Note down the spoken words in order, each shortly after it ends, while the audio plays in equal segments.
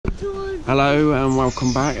Hello and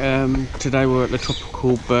welcome back. Today we're at the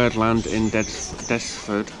tropical Birdland in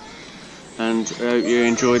Desford, and I hope you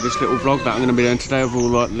enjoyed this little vlog that I'm going to be doing today of all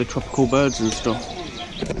like the tropical birds and stuff.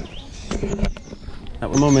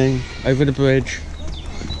 That was Mummy over the bridge.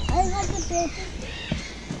 Over the bridge.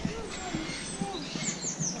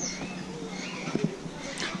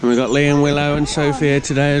 And we got Lee and Willow and Sophie here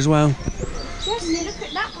today as well. Just look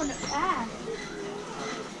at that one up there.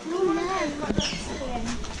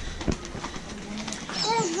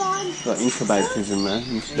 Got incubators in there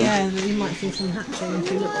and stuff. Yeah, you might see some hatching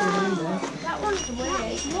if you look through the window. That one's weird.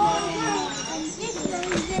 This one's big.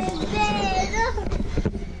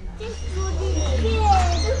 This one is big.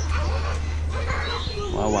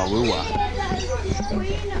 Wow, wow, wow, wow.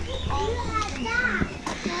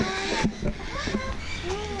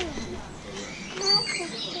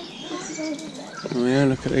 Oh yeah,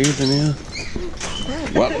 look at these in here.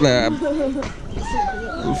 What the?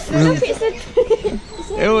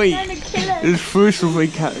 It's first of all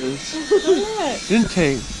cactus. Didn't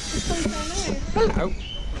he? Hello.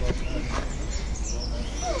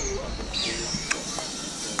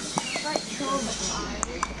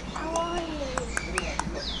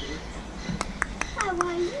 How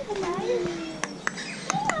are you? How are you?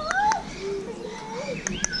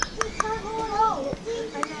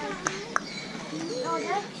 Oh,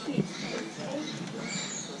 they're cute.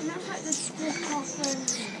 And that's like the split off and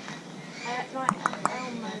like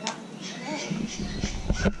Elmo, that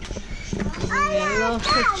Lots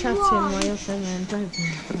of chatting while you're singing, don't you?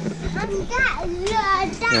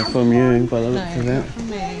 Yeah, from you by the looks of it. From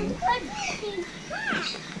me.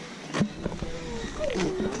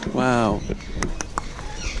 Wow.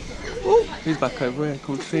 Oh, he's back over here.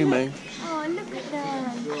 Come to see me. Oh, look at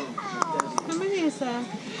them. How many is there?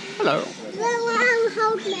 Hello.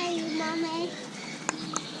 Hold me, Mummy.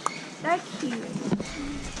 They're cute.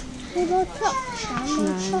 They will chop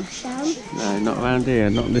down. No, not around here.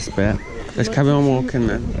 Not this bit. Let's carry on walking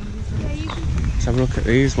then. Let's have a look at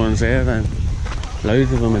these ones here then.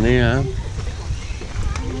 Loads of them in here.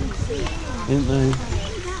 Ain't they?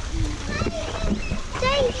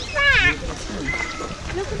 They're fat.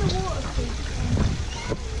 Look at the water creatures.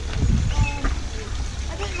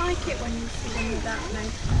 I don't like it when you see them with that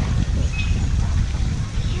nice.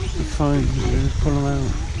 Fine, just pull them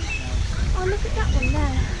out. Oh, look at that one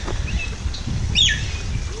there.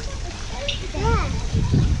 Yeah.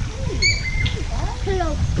 Hello.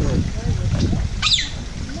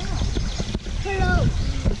 Hello.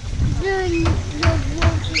 Hello,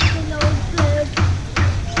 bird.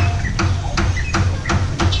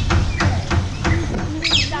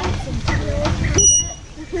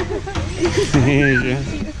 Yeah.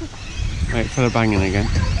 Wait for the banging again.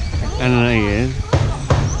 And there he is.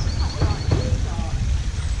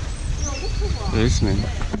 Listening.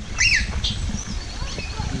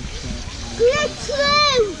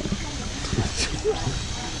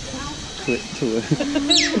 Click to it.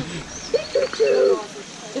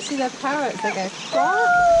 Just see their parrots, they go,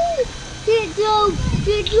 Did you?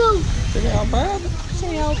 see the old bird? See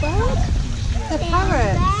the old bird? The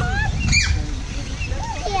parrots.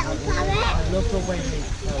 Little parrot. Love the wind.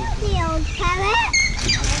 Little parrot.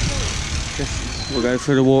 We'll go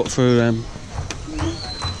through the walk through them.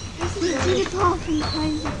 This is the talking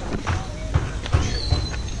kind of.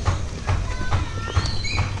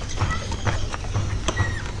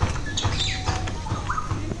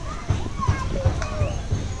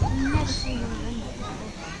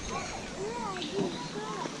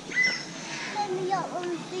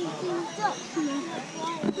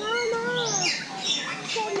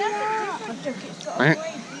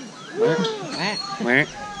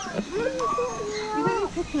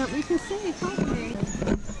 Picking up, you can see, can't you?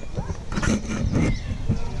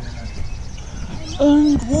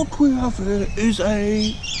 And what we have here is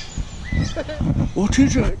a... What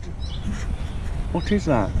is it? What is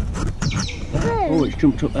that? Oh, it's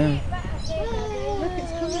jumped up there. Look,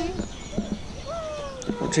 it's coming.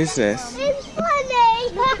 What is this? It's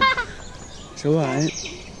funny. It's alright.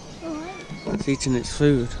 It's eating its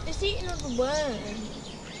food. It's eating all the worms.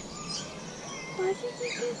 Why did you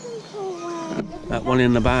give them called worms? That one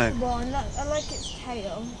in the bag. I like its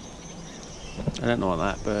tail. I don't know what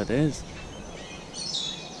that bird is.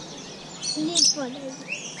 It's funny.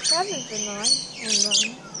 Feathers are nice and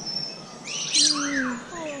long.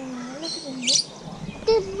 Oh, look at them.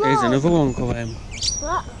 Here's another one coming.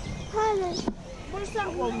 What? What's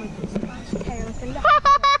that one with its nice tail?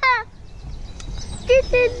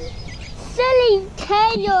 This is silly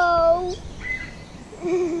tail.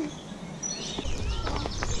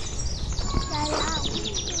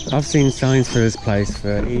 I've seen signs for this place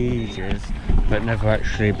for ages. but never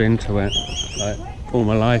actually been to it. Like all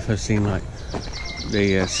my life I've seen like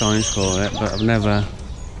the signs for it, but I've never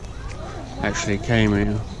actually came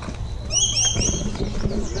here.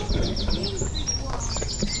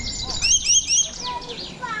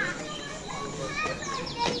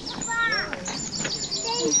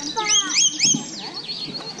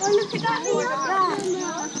 Oh, look at that.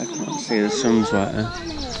 I can't see the sun's right there.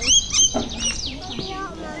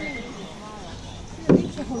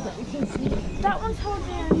 That one's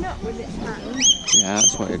holding a nut with its hand. Yeah,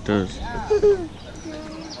 that's what it does.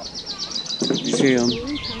 You see them?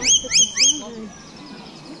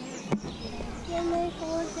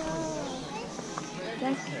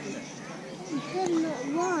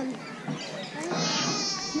 One.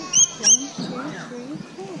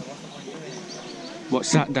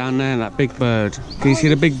 What's that down there, that big bird? Can you see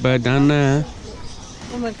the big bird down there?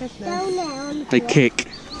 Oh my goodness. They kick.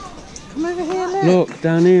 Come over here, look. Look,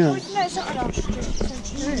 down here. No, it's not an ostrich.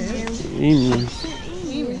 It's an Emu.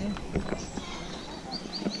 Emu.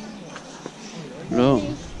 Look.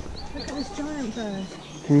 Look at this giant bird.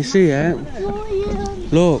 Can you see it?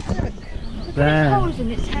 Look. There. holes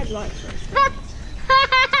in its head like this.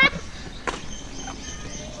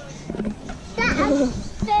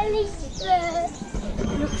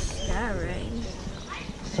 Looks scary.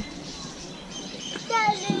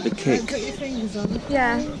 The kick. Put your fingers on it.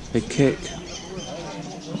 Yeah. The kick.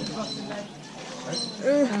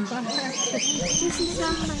 This is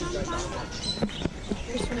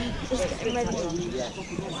just getting ready.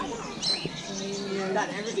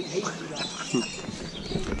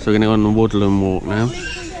 So we're going to go on the woodland walk now. We can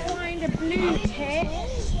find a blue tit,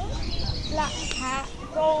 black cat,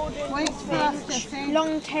 golden finch,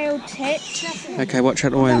 long-tailed tit. Okay, watch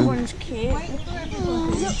out the way That then. one's cute. Look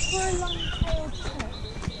for a long-tailed tit.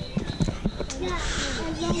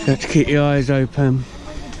 You have to keep your eyes open.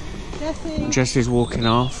 Jessie. Jessie's walking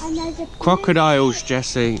off. And there's a Crocodiles,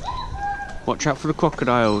 Jessie. Watch out for the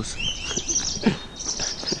crocodiles.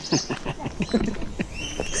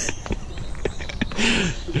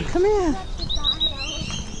 Come here.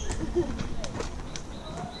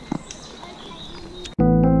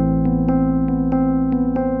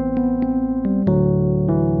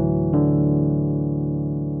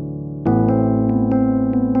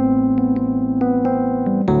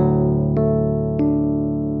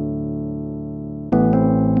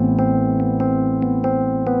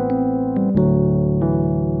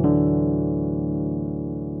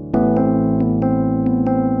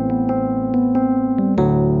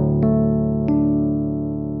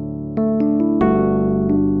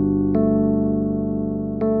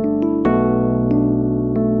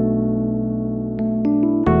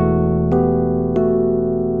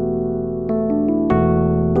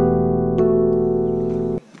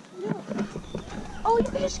 Oh, look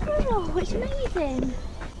at the squirrel. It's amazing.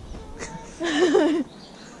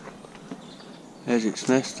 There's its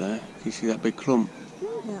nest there. You see that big clump?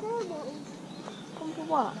 Yeah. Come for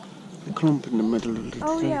what? The clump in the middle of the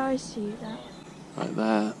Oh, tree. yeah, I see that. Right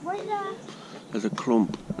there. Right there. There's a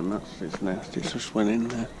clump and that's its nest. It just went in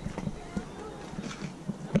there.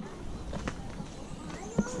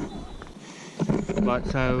 Right,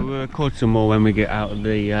 so we'll record some more when we get out of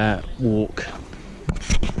the walk.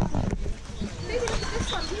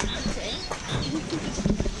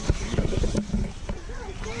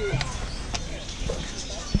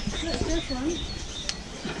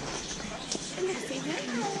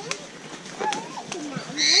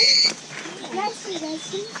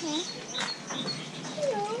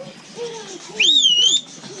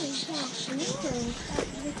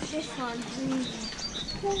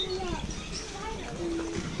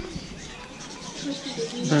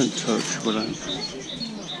 Don't touch, will I?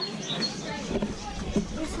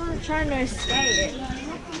 This one's trying to escape.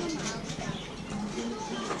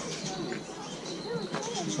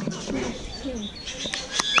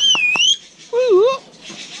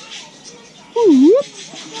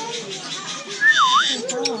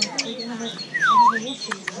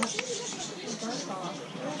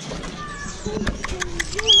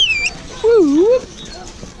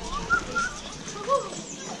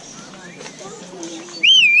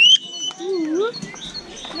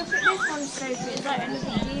 Look at this one, Sophie. It's like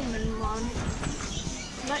another demon one.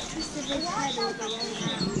 Like twisted his head all the way.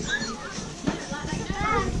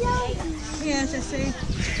 Yeah, Jessie.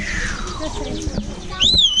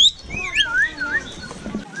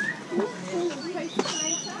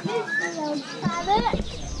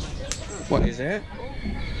 What is it?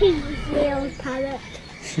 He's a real parrot.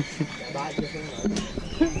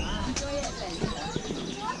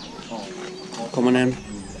 Come on in.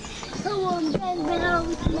 Come on, Ben,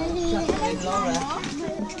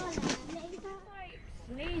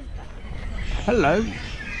 knees back. Hello.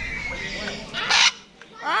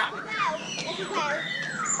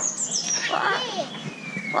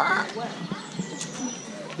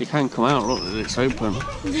 You can come out, look, it's open.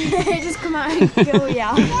 Just come out and kill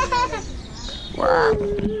ya. You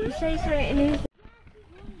say something in his...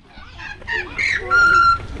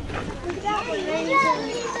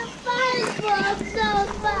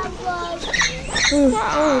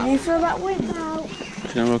 Oh, you feel that whip out?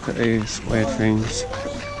 Can I look at these weird things?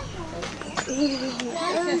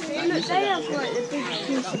 Look, they have like the big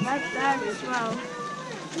piece of red there as well.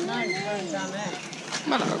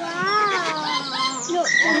 Hello. Wow! Look,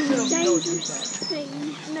 they're dangerous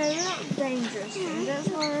things. No, they're not dangerous things, that's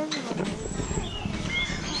horrible.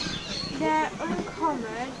 They're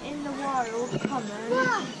uncommon in the wild, common.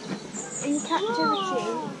 In captivity,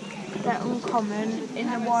 they're uncommon. In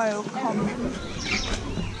the wild, common.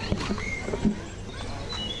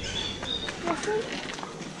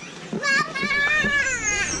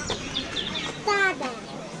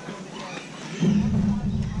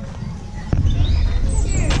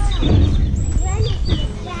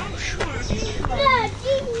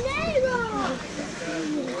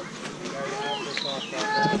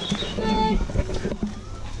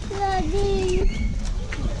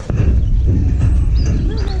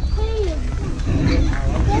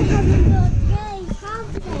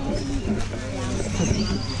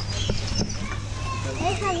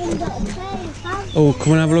 Oh,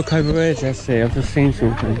 come and have a look over here, Jessie. I've just seen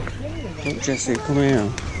something. Look, Jessie, come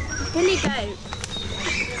here. Billy goat.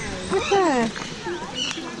 Look there.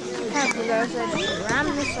 Careful, girls, they're just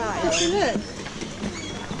around the side. Look.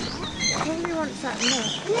 Probably wants that nut.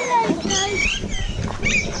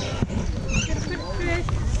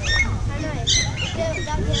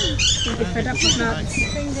 You're fed up with nuts.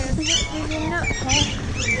 There's a nut here.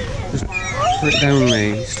 Just put it down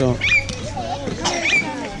there, stop.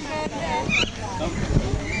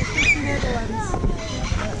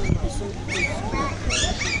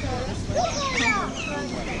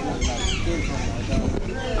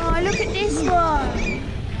 Oh, look at this one.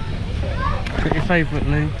 Pick your favourite,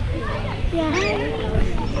 Lee. Yeah.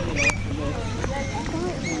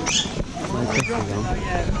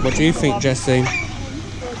 What do you think, Jessie?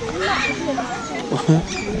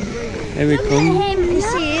 Here we come.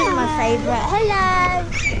 This is my favourite. Hello.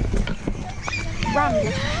 Run.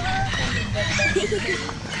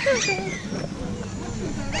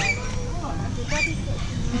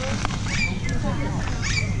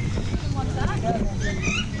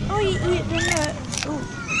 Oh, you eat the nut.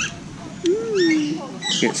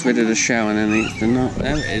 Gets rid of the shell and then eats the nut.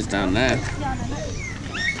 There it is down there.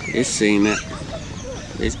 He's seen it.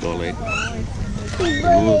 He's got it. A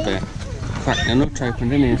little bit. Cracked the nut open,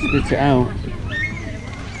 didn't he? And spit it out.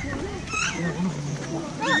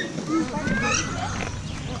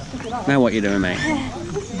 Now what are you doing, mate?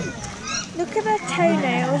 Look at the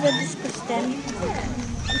toenails, they're disgusting.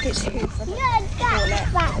 Look, it's hoof.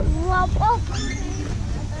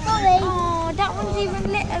 Oh, that one's even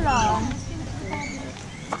littler.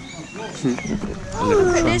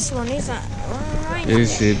 Look at this one, he's like, alright.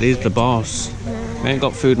 He's the boss. We ain't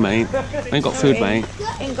got food, mate. We ain't got food, mate.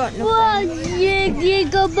 Ain't got nothing. You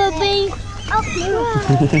go, Bobby.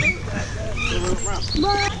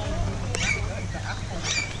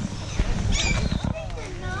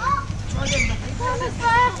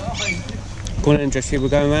 Go on then, Jessie, we're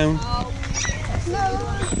going round.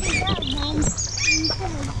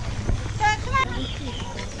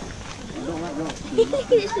 Look at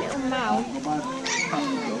this little mouth.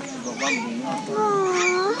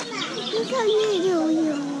 Aww, look how little you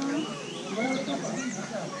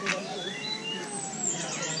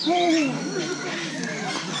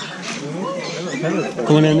are.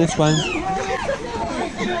 Go on then, this one.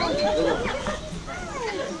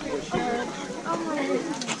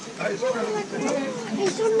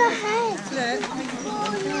 It's on the head.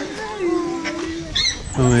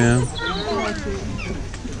 Oh yeah.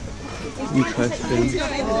 Interesting.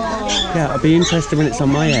 Yeah, I'll be interested when it's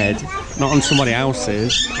on my head, not on somebody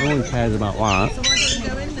else's. No one cares about that.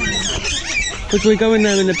 Because we go in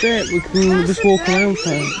there in a bit, we can just walk around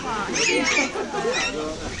there.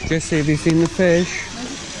 Jessie, have you seen the fish?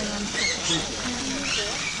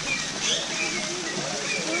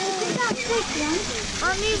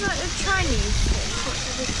 Aren't these like the Chinese fish? What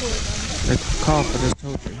do they call them? The carp, I just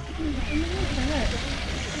told you.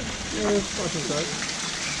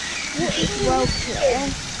 Well clear.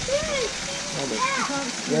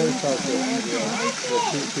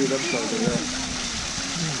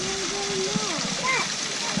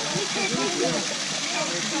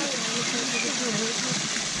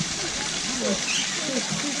 Yeah,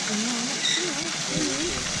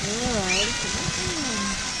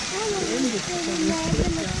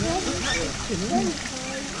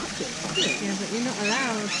 but you're not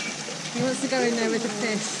allowed. He wants to go in there with the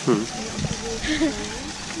fish.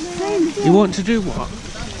 You want to do what?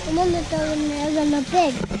 I want to go in there when I'm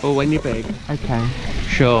big. Oh, when you're big? Okay.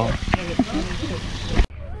 Sure.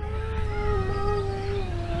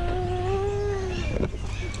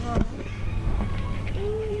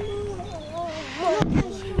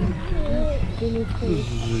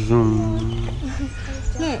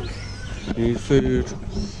 Look. You need food. Should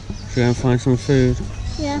we go and find some food?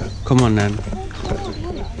 Yeah. Come on then.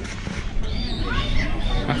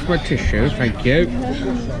 That's my tissue, thank you.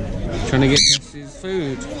 Trying to get Jessie's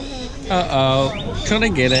food. Uh-oh. Trying to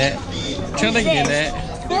get it. Trying to get it.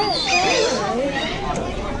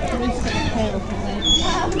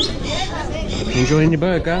 Enjoying your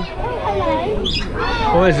burger?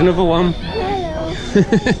 Oh, there's another one.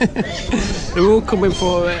 They're all coming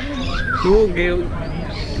for it. They're all guilt.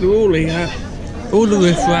 They're all here. All the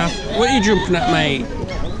riffraff. What are you jumping at, mate?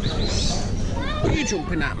 What are you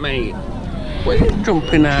jumping at, mate? What are you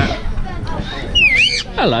jumping at?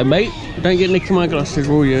 Hello, mate. Don't get nicking my glasses,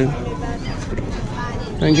 will you?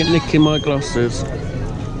 Don't get nicking my glasses.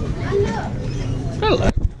 Hello.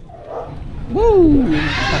 Woo!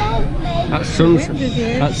 That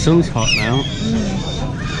sun's hot now.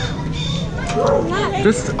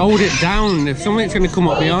 Just hold it down. If something's going to come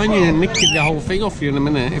up behind you and nick the whole thing off you in a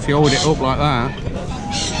minute, if you hold it up like that.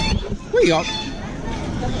 What you got?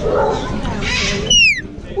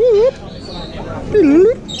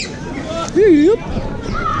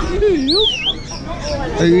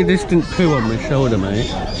 Oh, you just didn't poo on my shoulder, mate.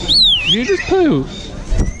 Did you just poo?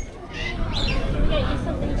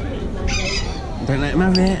 Don't let him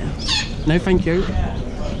have it. No, thank you.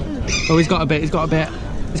 Oh, he's got a bit, he's got a bit.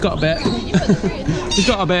 He's got a bit. He's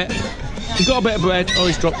got a bit. He's got a bit of bread. Oh,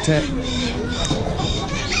 he's dropped it.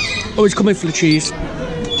 Oh, he's coming for the cheese.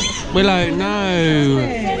 Willow, no.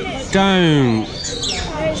 Don't.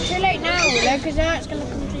 It's too late now, Willow, because now it's going to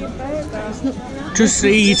come to your burger. Just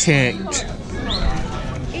eat it.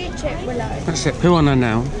 Eat it, Willow. That's it. Poo on her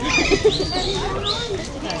now.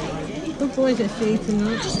 Good boy, just eating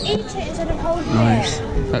that. Just eat it instead of holding Nice.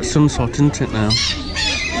 it. That sun's hot, isn't it now?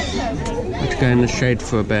 Have to go in the shade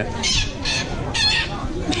for a bit.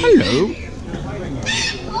 Hello.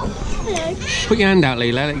 Put your hand out,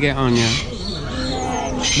 Lee. Let it get on you.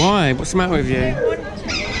 Why? What's the matter with you?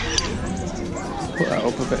 Put that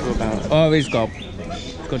up a bit about. Oh, he's got.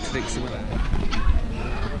 He's got to fix him.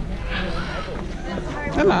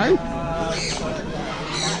 Hello.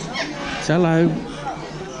 Say hello.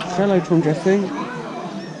 Say hello to him, Jessie.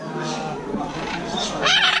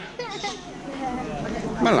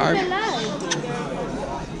 Hello.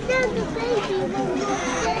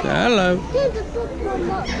 Hello.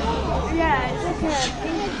 Yeah, it's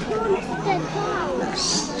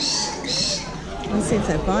Let's see if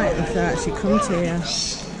they bite, if they actually come to you.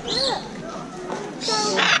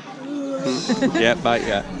 Yeah, bite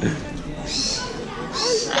yeah.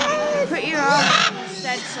 put your arm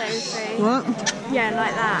instead, Sophie. What? Yeah,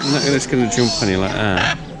 like that. I'm not just going to jump on you like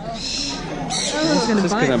that. It's going to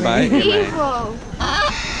Just bite going to me. bite you, mate. Evil.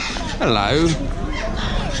 Hello.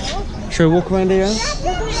 Shall we walk around here?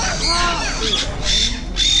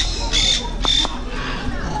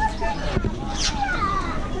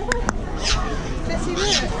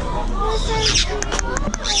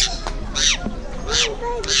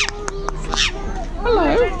 Hello.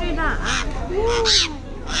 Don't do that.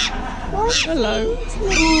 Hello.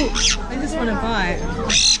 I just want to bite.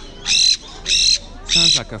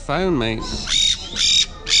 Sounds like a phone, mate.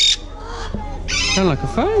 Sounds like a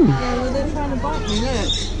phone. Yeah, well, they're trying to bite me,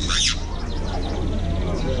 look.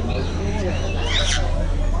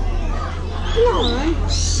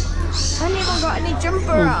 Haven't even got any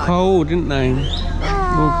jumper All on. cold, didn't they?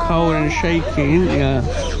 All cold and shaky, didn't ya?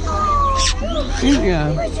 Didn't ya?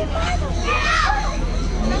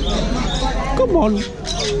 Come on.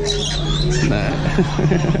 Nah.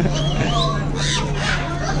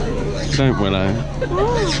 Don't, Willow.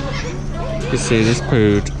 You see, this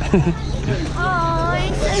pooed. Oh,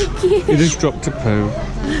 it's so cute. You just dropped a poo.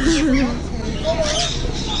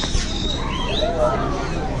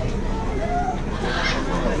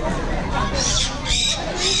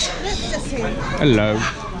 Hello.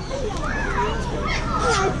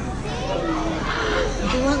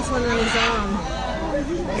 He wants one on his arm.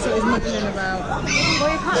 That's what he's mucking about. Well,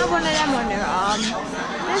 you can't have one of them on your arm.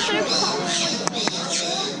 They're so cold.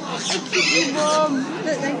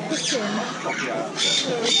 Look, they're kissing.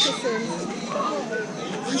 They're kissing.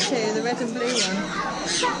 You two, the red and blue one.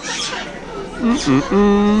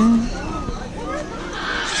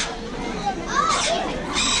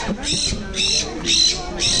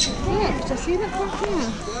 Look, Jessie, look right here.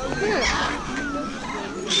 Look.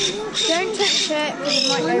 Don't touch it because it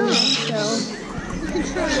might go wrong still.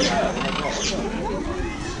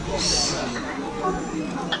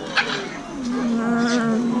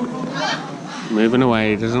 Moving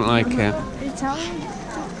away, he doesn't like it. You tell me.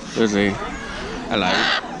 Does he? Hello.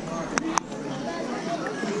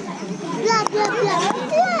 Blah, blah, blah,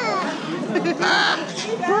 blah.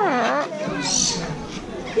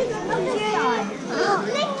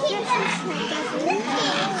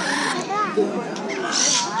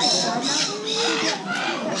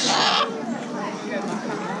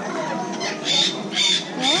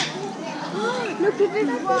 Look at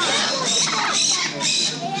this one.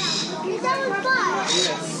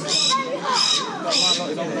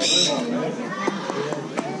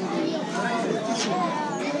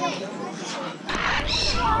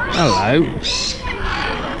 Hello.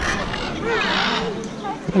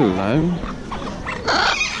 Hello.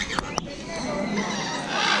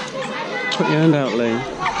 Put your hand out, Lee.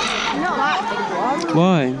 Not that big one.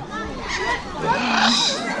 Why?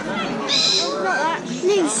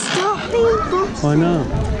 Please stop being bossy. Why not?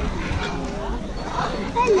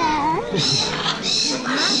 Hello.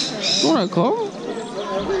 Wanna come?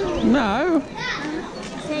 No.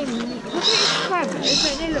 Don't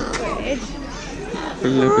they look weird? Be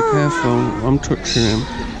careful. I'm touching him.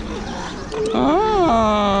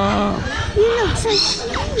 Ah. You look so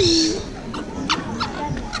cute.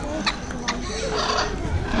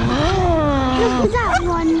 Look at that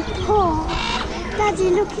one paw. Daddy,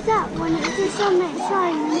 look at that one. It's just on that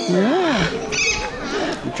side. Yeah.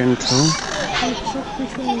 Gentle.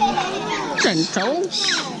 Gentle.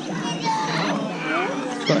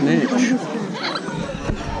 It's got an itch.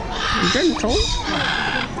 Gentle.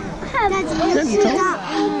 Daddy, look at that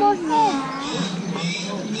one.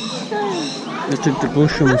 You have to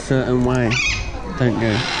bush him a certain way, don't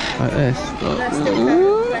you? Like this. But,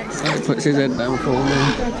 he puts his head down for me.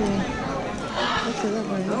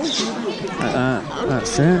 Like that.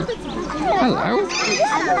 That's it. Hello.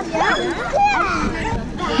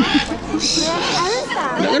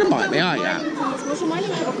 You're not going to bite me, are you?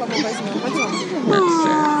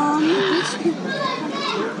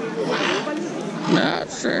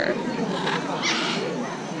 That's it.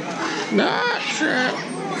 That's it.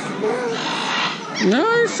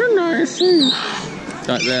 Nice and nicey.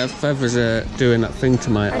 Like their feathers are doing that thing to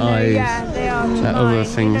my eyes. Yeah, they are. That other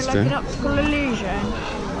things do. Like an optical illusion.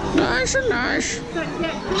 Nice and nice.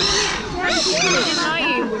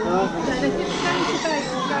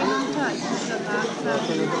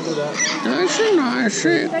 Nice and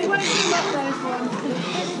nicey. They won't come up those ones.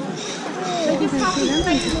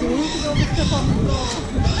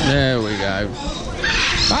 There we go.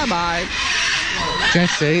 Bye bye.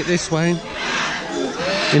 Jessie, this way.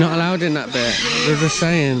 You're not allowed in that bit. They're just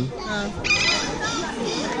saying. Come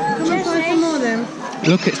and find some more then.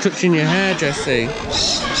 Look, it's touching your hair, Jessie.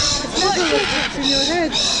 It's in your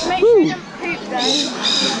head. Make sure you don't poop though.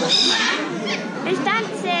 It's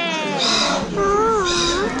dancing.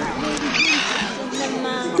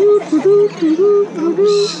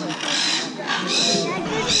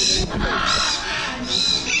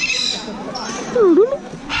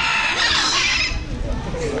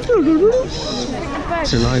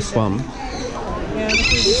 It's a nice one.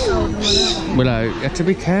 Willow, you have to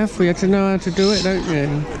be careful, you have to know how to do it, don't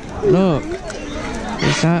you? Look,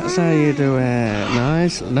 that's how you do it.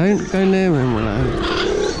 Nice, don't go near him, Willow.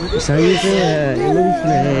 That's how you do it, you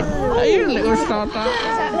lovely. Are you a little starter?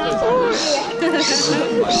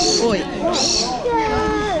 Oi.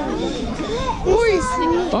 Oi,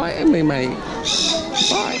 biting me, mate.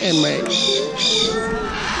 Biting me.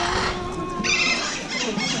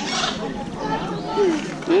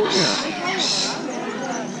 Yeah.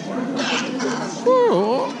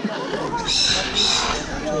 Oh.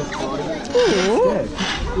 Oh.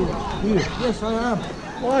 Yes, I am.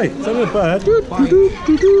 Why? Is that a bird?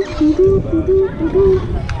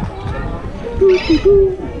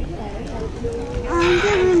 I'm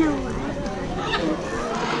going away.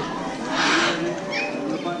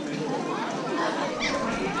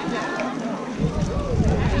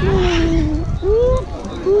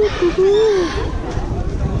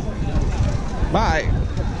 Bye.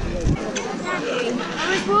 I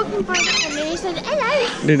was walking by the and he said, hello.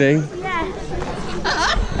 Did he? Yeah.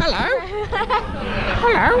 Hello.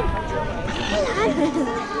 Hello.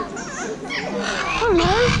 Hello.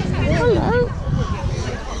 Hello.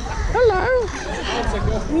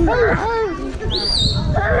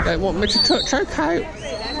 Don't want me to touch, okay?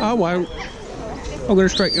 I won't. I'm going to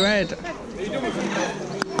stroke your head.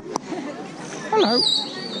 Hello.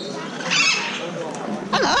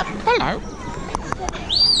 Hello. Hello.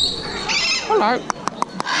 Hello.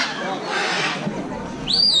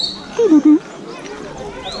 Do-do-do.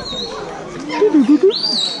 Do-do-do-do.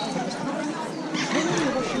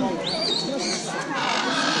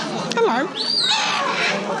 Hello.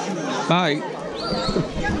 Bye.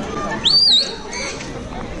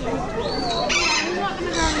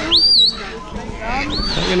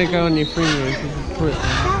 I'm going to go on your finger.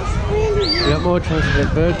 You got more chance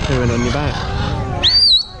of a bird pooing on your back.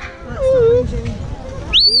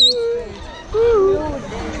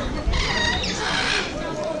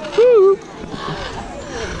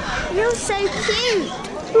 You're so cute.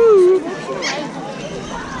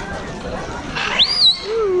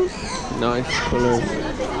 Nice colours.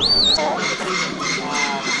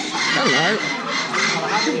 Hello.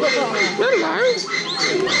 Hello.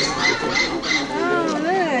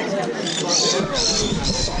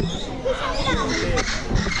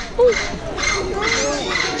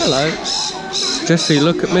 Hello. Jessie,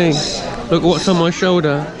 look at me. Look what's on my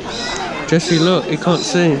shoulder. Jessie, look, you can't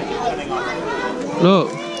see.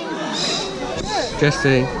 Look.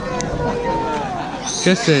 Jessie.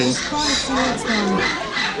 Jessie.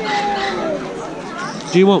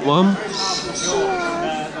 Do you want one?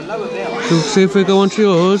 So see if we go onto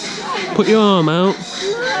yours. Put your arm out.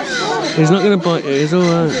 He's not going to bite you, he's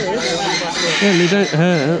alright. Yeah, they don't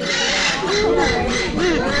hurt.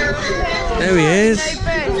 There he is.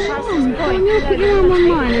 Put your arm on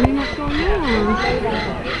mine and not go on.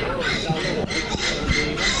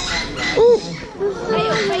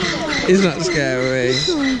 He's not scary.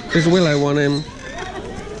 There's Willow on him.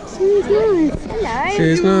 She's nice. Hello.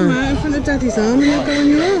 She's Right nice. in front of Daddy's arm and you'll go on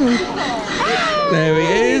your arm. There he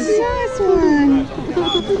is. Nice one.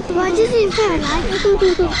 Why does it feel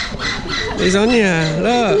like? He's on you.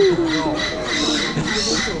 Look.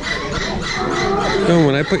 Go on,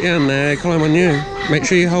 Willow. Put your hand there. Climb on you. Make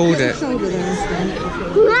sure you hold it. Shoulder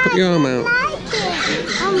there. Put your arm out.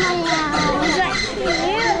 Oh my God. Is that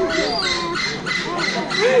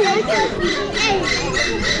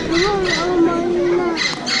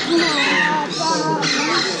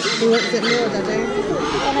He wants it more, Daddy.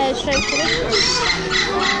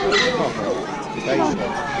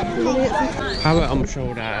 Have it on my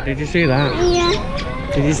shoulder. Did you see that?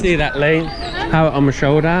 Yeah. Did you see that, Lee? Have it on my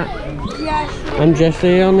shoulder. Yes. And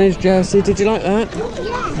Jessie on his jersey. Did you like that?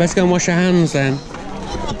 Yeah. Let's go and wash your hands then.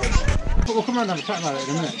 We'll come round and have a chat about it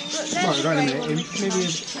in a minute. Well, right in a minute, in maybe a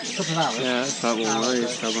couple of hours. Yeah, that's like what I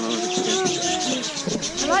used to have when I was a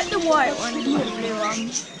kid. I like the white one and the blue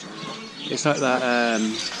one. It's like that,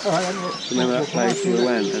 remember that place we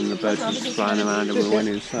went and the birds were just flying around and we went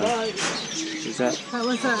inside? Is that? That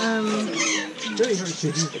was that,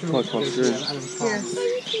 Postcode room. yes.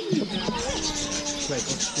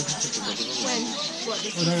 Oh,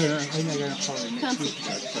 no, not following next week.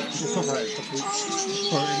 We'll talk about it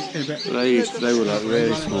in a bit. They were like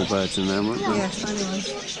really small birds in there, weren't they? Yes,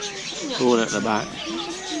 anyway. All at the back.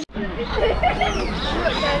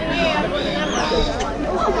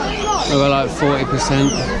 They were like 40%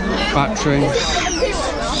 battery.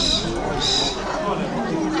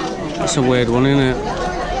 That's a weird one, isn't it?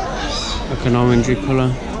 Like an orangey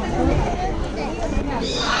colour.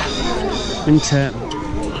 Isn't it?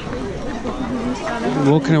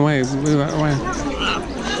 Walking away, move that away.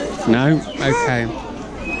 No? Okay.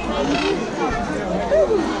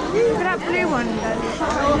 Look at that blue one,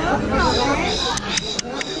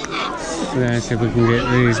 Yeah, see if we can get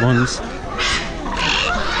these ones.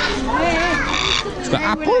 He's got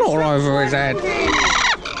apple all over his head.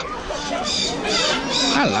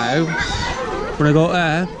 Hello. What I got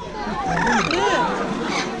there?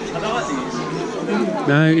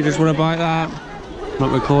 No, you just want to bite that? I'm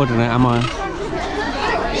not recording it, am I?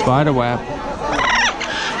 Spider web.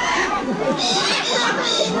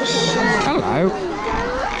 Hello.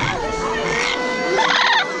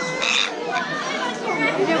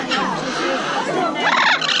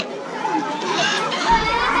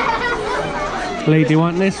 Lee, do you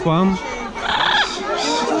want this one?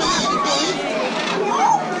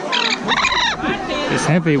 It's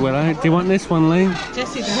heavy, Willow. Do you want this one, Lee?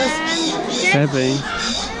 Jessie does. It's heavy.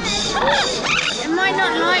 It might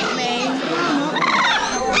not like me.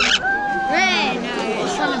 Really? No,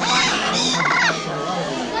 it's trying to bite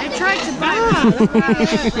me. It tried to bite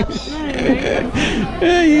me.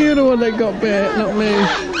 Yeah, you're the one that got bit, not me.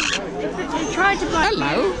 It tried to bite me.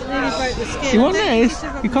 Hello. Then he broke the skin. You want this?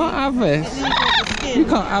 You can't have this. You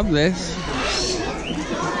can't have this.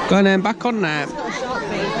 Go on then, back on that. Sharp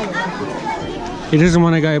beak. He doesn't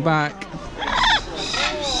want to go back.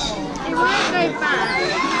 He won't go back.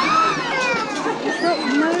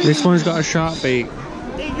 This one's got a sharp beak.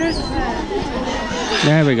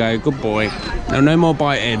 There we go, good boy. No, no more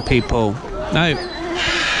biting, people. No.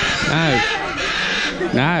 No.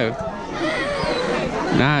 No.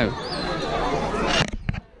 No.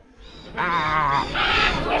 Ah.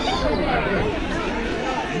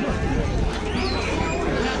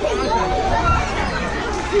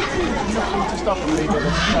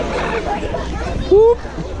 Whoop.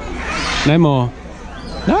 No more.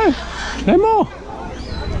 No. No more.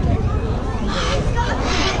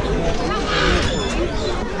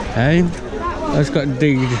 Hey, that's got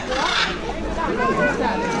digged.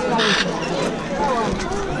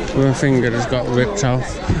 My finger just got ripped off.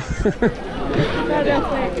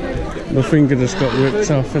 My finger just got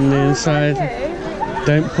ripped off on the inside.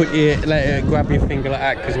 Don't let it grab your finger like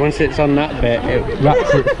that, because once it's on that bit, it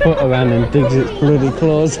wraps its foot around and digs its bloody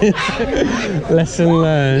claws in. Lesson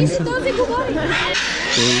learned.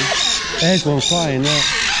 There's one flying there.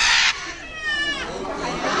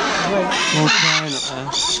 One flying up there.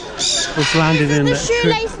 It's landed in that tree.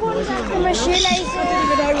 Shoelace one from a shoelace. I don't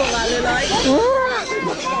even know what that looked like.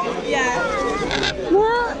 Yeah.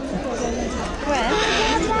 What? Where?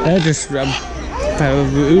 They're just a pair of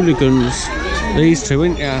hooligans. These two,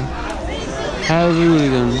 ain't ya? Pair of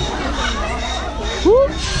hooligans.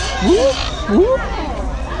 Whoop, whoop, whoop,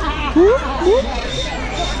 whoop, whoop,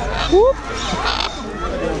 whoop, whoop,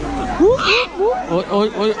 whoop. Oi, oi,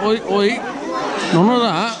 oi, oi, oi. None of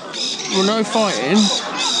that. Well, no fighting.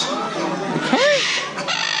 Okay.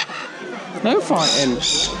 No fighting.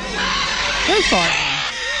 No fighting.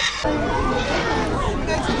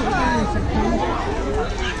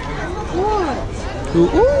 What? Ooh,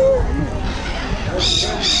 ooh.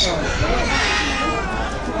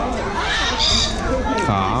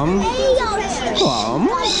 Come. Come.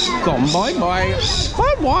 Come, bye bye.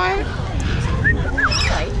 Bye bye.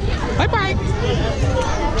 Bye bye.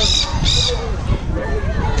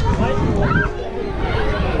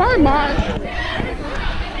 Bye bye.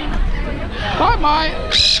 Bye bye.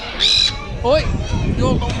 Oi,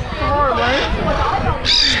 you're sorry, mate.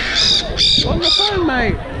 On the phone,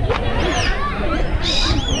 mate.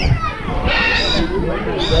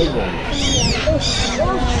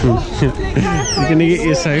 You're gonna get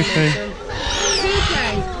your Sophie.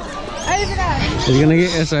 Over there. You're gonna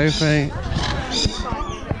get your Sophie.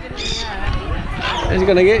 He's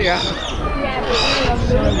gonna get ya.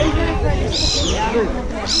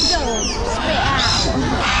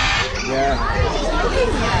 Yeah.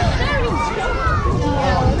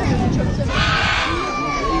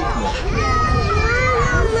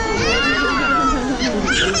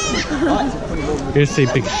 You see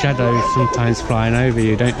big shadows sometimes flying over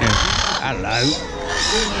you, don't you? Hello.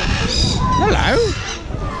 Hello.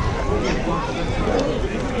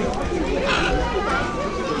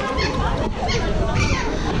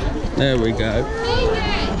 There we go.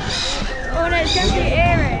 Oh no, it's definitely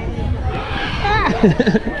earring.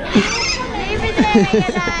 Leave it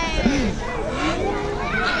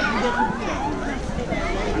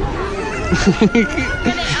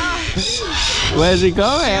Where's he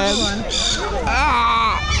going?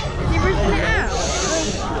 Ah! You ripping it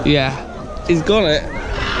out? Yeah, he's got it.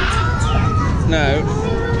 No.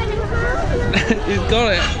 He's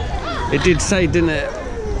got it. It did say, didn't it?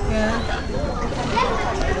 Yeah.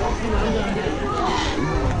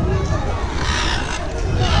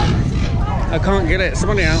 I can't get it.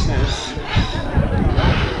 Somebody out there.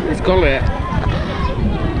 He's got it.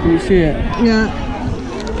 Can you see it? Yeah.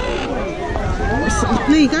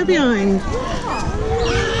 Lee, go behind.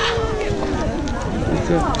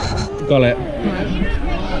 Got it.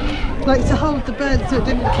 Like to hold the bird so it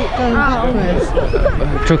didn't keep going backwards.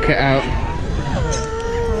 Took it out.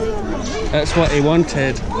 That's what he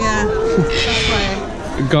wanted. Yeah, that's right.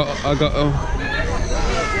 I got a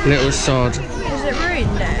little sod. Is it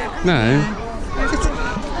ruined there? No.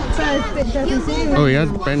 So it's a bit Daddy's earring. Oh, he has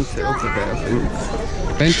bent it up a bit, I think.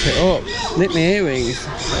 Bent it up. Nicked my earrings. I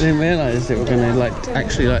didn't realise they were going to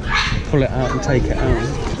actually pull it out and take it out.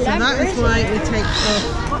 So that is why it takes off.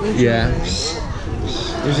 Yeah.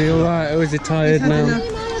 Is he alright or is he tired now?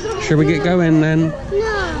 Enough. Should we get going then?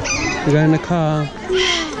 No. We go in the car.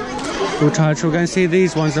 We're tired. Shall we go and see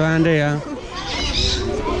these ones around here?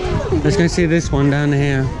 Let's go see this one down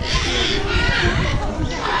here.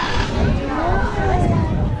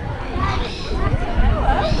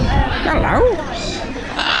 Hello.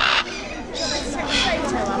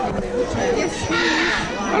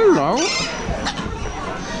 Hello.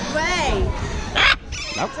 Wait.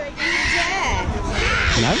 No. So you dare?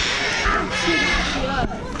 No.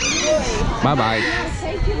 Bye bye.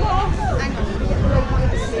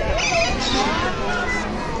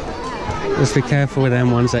 Just be careful with them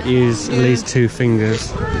ones that use at least 2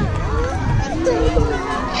 fingers.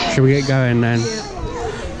 Shall we get going then?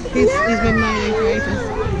 He's been moaning for ages.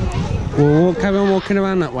 We'll carry on walking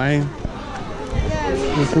around that way.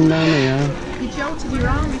 We'll come down here. You jolted your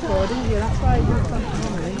arm before, didn't you? That's why you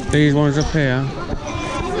can't. These ones up here.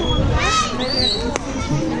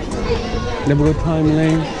 Have a good time,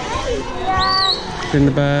 Lee. In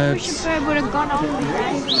the birds. Would have gone on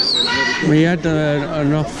with We had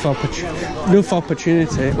enough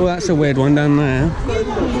opportunity. Oh, that's a weird one down there.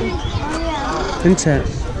 Isn't it?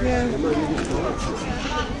 Yeah.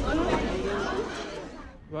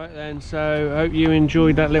 Right then, so I hope you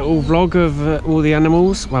enjoyed that little vlog of all the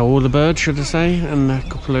animals. Well, all the birds, should I say, and a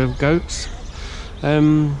couple of goats.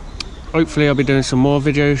 Hopefully I'll be doing some more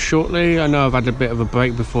videos shortly. I know I've had a bit of a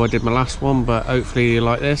break before I did my last one, but hopefully you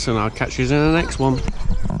like this, and I'll catch you in the next one.